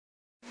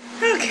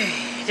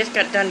just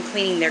got done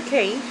cleaning their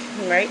cage,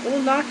 right, little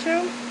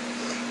Nacho?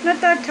 And I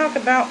thought I'd talk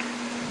about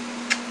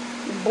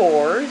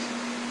boars,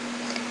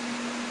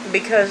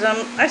 because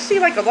I see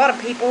like a lot of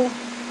people,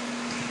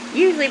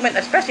 usually when,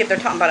 especially if they're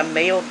talking about a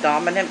male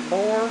dominant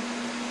boar,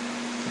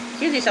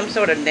 it's usually some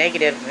sort of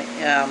negative,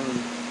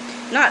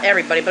 not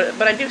everybody,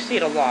 but I do see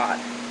it a lot.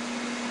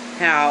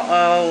 How,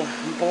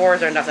 oh,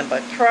 boars are nothing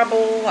but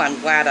trouble, I'm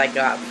glad I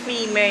got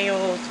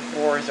females,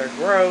 boars are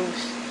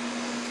gross.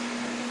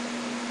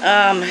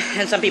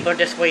 And some people are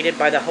dissuaded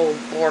by the whole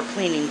boar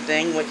cleaning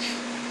thing, which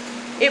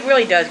it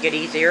really does get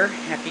easier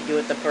after you do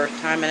it the first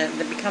time, and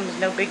it becomes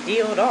no big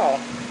deal at all.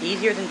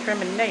 Easier than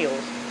trimming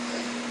nails.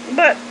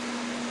 But,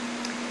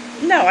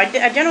 no,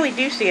 I generally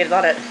do see a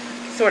lot of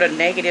sort of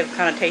negative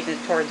connotations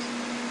towards,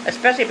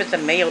 especially if it's a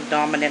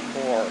male-dominant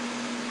boar.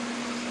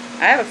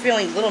 I have a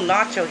feeling little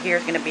Nacho here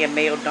is going to be a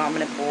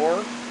male-dominant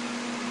boar,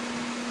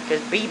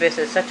 because Beavis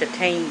is such a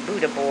tame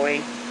Buddha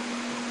boy.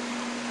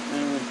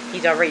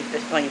 He's already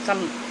displaying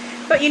some.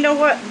 But you know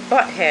what?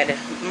 Butthead,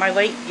 my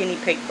late guinea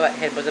pig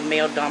Butthead, was a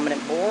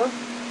male-dominant boar.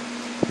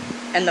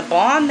 And the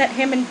bond that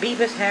him and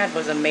Beavis had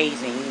was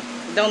amazing.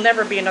 There'll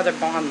never be another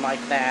bond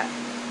like that.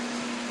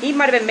 He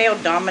might have been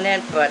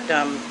male-dominant, but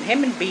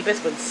him and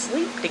Beavis would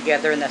sleep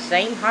together in the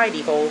same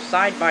hidey hole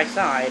side by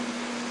side.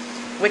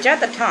 Which at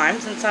the time,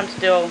 since I'm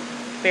still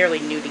fairly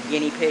new to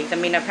guinea pigs, I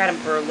mean, I've had them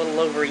for a little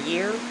over a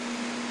year.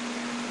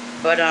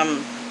 But,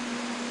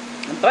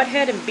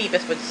 Butthead and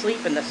Beavis would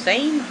sleep in the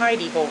same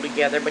hidey hole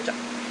together, which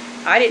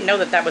I didn't know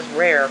that was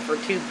rare for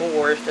two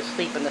boars to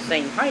sleep in the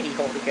same hidey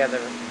hole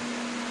together.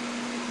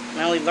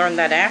 I only learned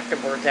that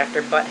afterwards,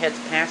 after Butthead's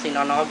passing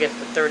on August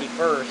the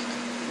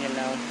 31st, you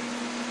know.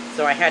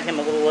 So I had him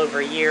a little over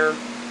a year.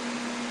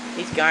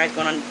 These guys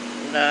going on,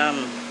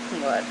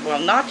 what? Well,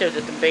 Nacho's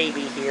just a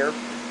baby here.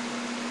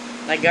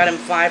 I got him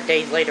 5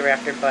 days later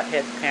after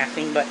Butthead's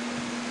passing, but,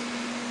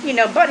 you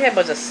know, Butthead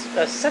was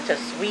such a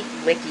sweet,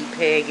 licky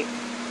pig.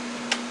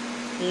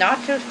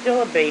 Nacho's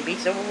still a baby,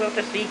 so we'll have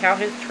to see how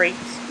his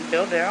traits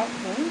build out.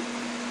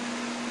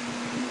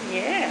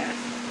 Yes.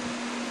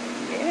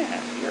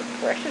 Yes, you're a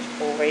precious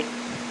boy.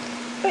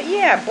 But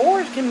yeah,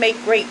 boars can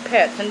make great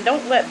pets, and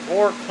don't let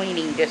boar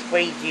cleaning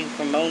dissuade you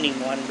from owning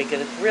one,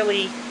 because it's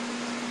really...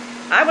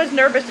 I was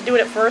nervous to do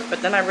it at first,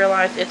 but then I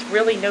realized it's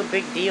really no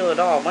big deal at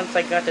all. Once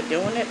I got to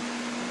doing it,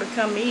 it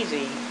become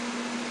easy.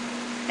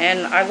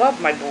 And I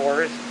love my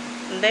boars.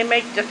 They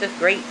make just as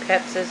great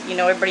pets as, you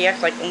know, everybody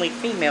acts like only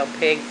female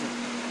pigs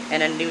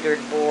and a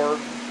neutered boar.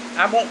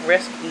 I won't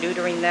risk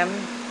neutering them.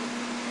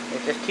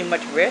 There's just too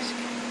much risk.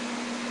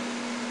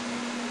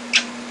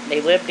 They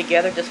live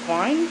together just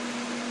fine.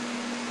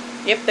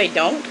 If they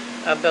don't,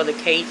 I'll build a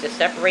cage to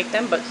separate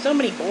them, but so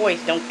many boys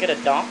don't get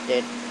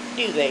adopted,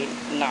 do they,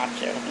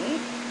 Nacho?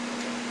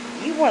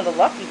 You're one of the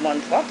lucky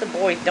ones. Lots of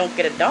boys don't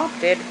get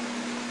adopted.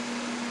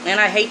 And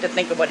I hate to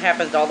think of what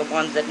happens to all the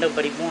ones that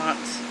nobody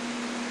wants.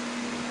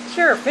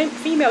 Sure,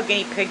 female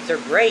guinea pigs are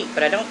great,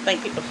 but I don't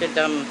think people should,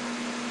 when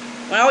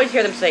I always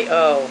hear them say,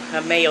 oh,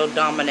 a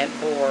male-dominant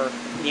boar,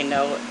 you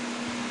know,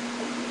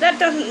 that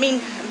doesn't mean...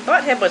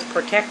 Butthead was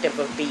protective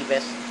of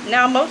Beavis.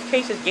 Now, in most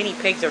cases, guinea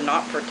pigs are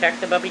not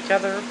protective of each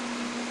other,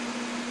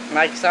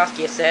 like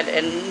Saskia said,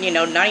 and, you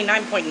know,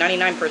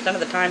 99.99% of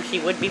the time she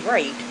would be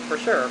right, for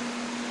sure.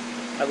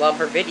 I love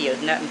her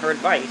videos and her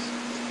advice.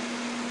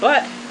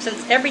 But,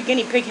 since every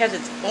guinea pig has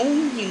its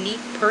own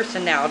unique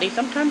personality,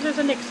 sometimes there's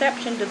an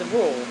exception to the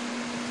rule.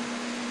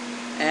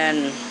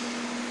 And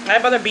I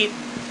have other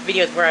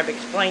videos where I've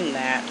explained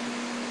that.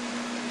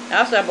 I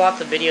also have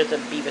lots of videos of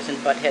Beavis and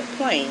Butthead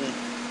playing.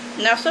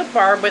 Now, so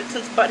far, but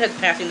since Butthead's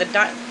passing,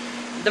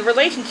 the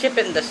relationship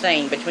isn't the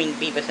same between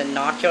Beavis and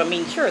Nacho. I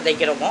mean, sure, they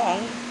get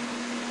along,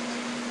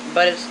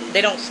 but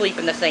they don't sleep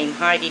in the same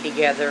hidey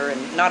together,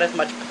 and not as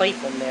much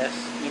playfulness,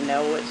 you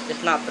know, it's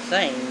just not the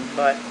same,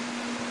 but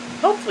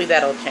hopefully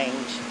that'll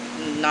change.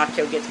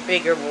 Nacho gets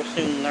bigger, we'll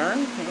soon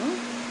learn.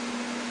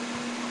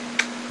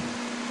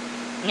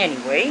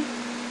 Anyway,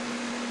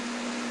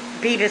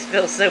 Beavis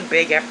feels so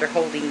big after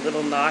holding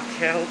little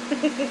Nacho.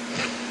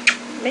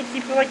 Makes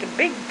you feel like a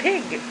big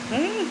pig.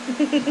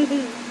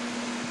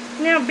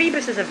 Now,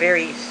 Beavis is a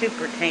very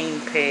super tame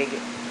pig.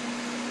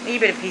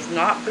 Even if he's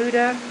not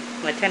Buddha,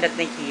 I tend to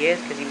think he is,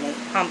 because he won't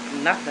hump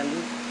nothing.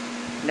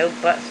 No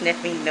butt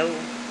sniffing, no...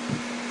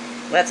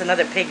 Lets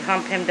another pig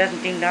hump him,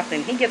 doesn't do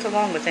nothing. He gets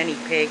along with any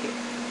pig.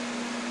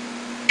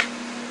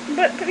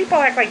 But people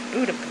act like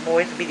Buddha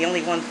boys would be the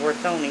only ones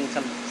worth owning,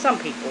 some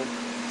people.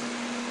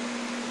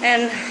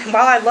 And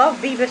while I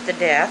love Beavis to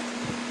death,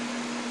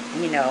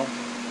 you know,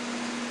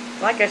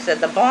 like I said,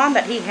 the bond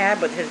that he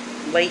had with his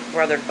late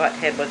brother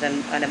Butthead was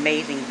an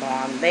amazing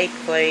bond. They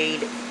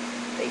played,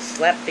 they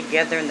slept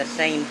together in the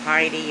same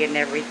hidey and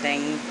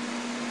everything.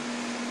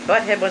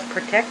 Butthead was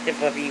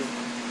protective of you,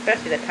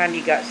 especially the time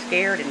you got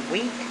scared and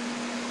weak.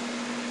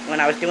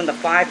 When I was doing the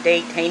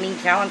 5-day taming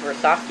challenge where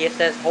Saskia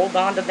says, hold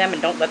on to them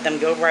and don't let them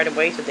go right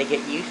away so they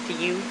get used to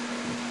you.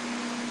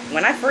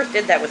 When I first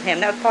did that with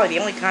him, that was probably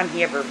the only time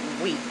he ever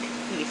weaked.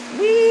 He was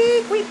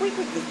weak.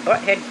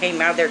 Butthead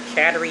came out there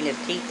chattering his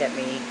teeth at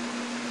me.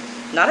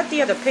 Not at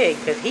the other pig,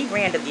 because he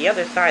ran to the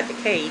other side of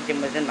the cage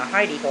and was in the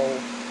hidey hole.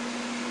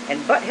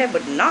 And Butthead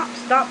would not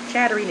stop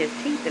chattering his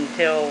teeth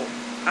until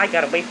I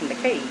got away from the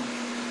cage.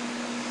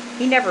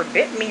 He never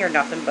bit me or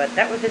nothing, but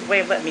that was his way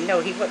of letting me know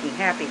he wasn't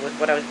happy with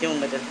what I was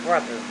doing with his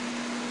brother.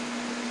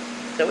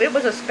 So it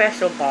was a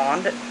special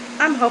bond.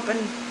 I'm hoping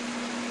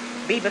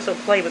Beavis will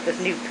play with this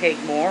new pig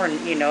more,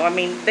 and, you know, I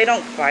mean, they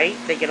don't fight,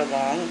 they get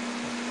along.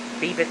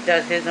 Beavis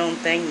does his own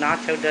thing,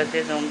 Nacho does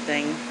his own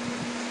thing.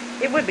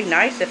 It would be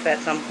nice if at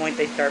some point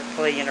they start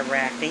playing,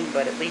 interacting,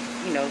 but at least,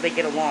 you know, they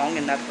get along,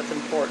 and that's what's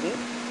important.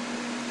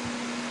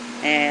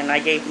 And I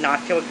gave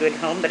Nacho a good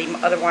home that he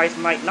otherwise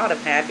might not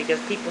have had, because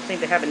people seem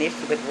to have an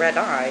issue with red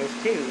eyes,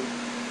 too.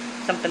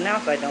 Something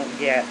else I don't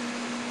get.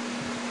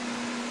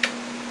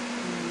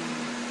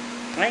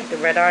 I think the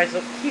red eyes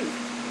look cute.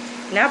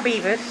 Now,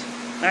 Beavis,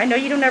 I know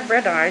you don't have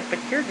red eyes, but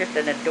you're just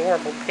an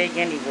adorable pig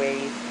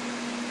anyways.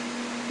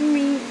 I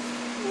mean,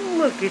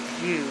 look at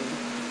you.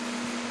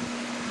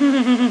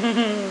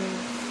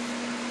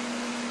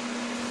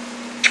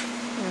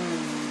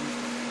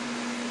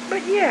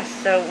 But yes,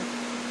 so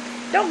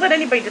don't let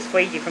anybody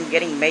dissuade you from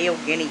getting male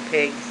guinea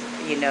pigs,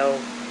 you know,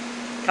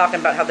 talking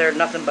about how they're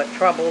nothing but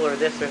trouble or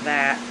this or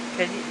that.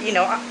 Because, you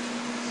know,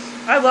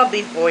 I love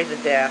these boys to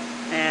death,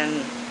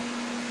 and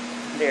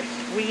they're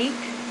sweet,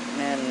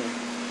 and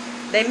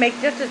they make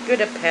just as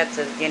good a pets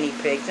as guinea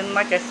pigs. And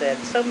like I said,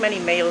 so many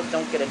males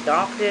don't get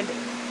adopted,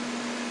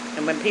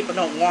 and when people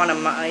don't want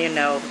them, you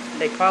know,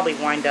 they probably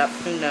wind up,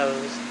 who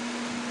knows,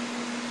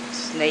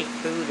 snake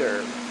food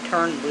or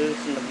turned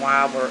loose in the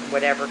wild or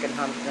whatever can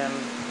hunt them.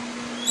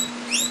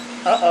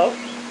 Uh-oh.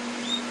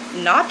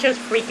 Nacho's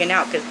freaking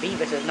out because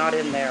Beavis is not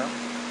in there.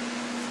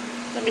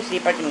 Let me see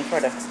if I can try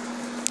to...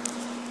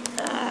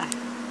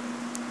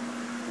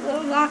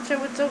 Little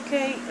Nacho, it's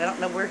okay. I don't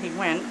know where he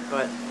went,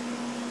 but...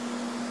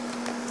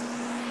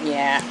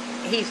 Yeah,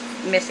 he's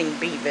missing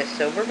Beavis,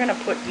 so we're going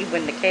to put you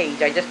in the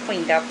cage. I just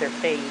cleaned out their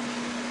cage.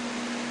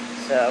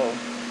 So...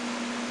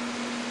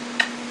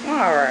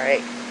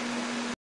 Alright.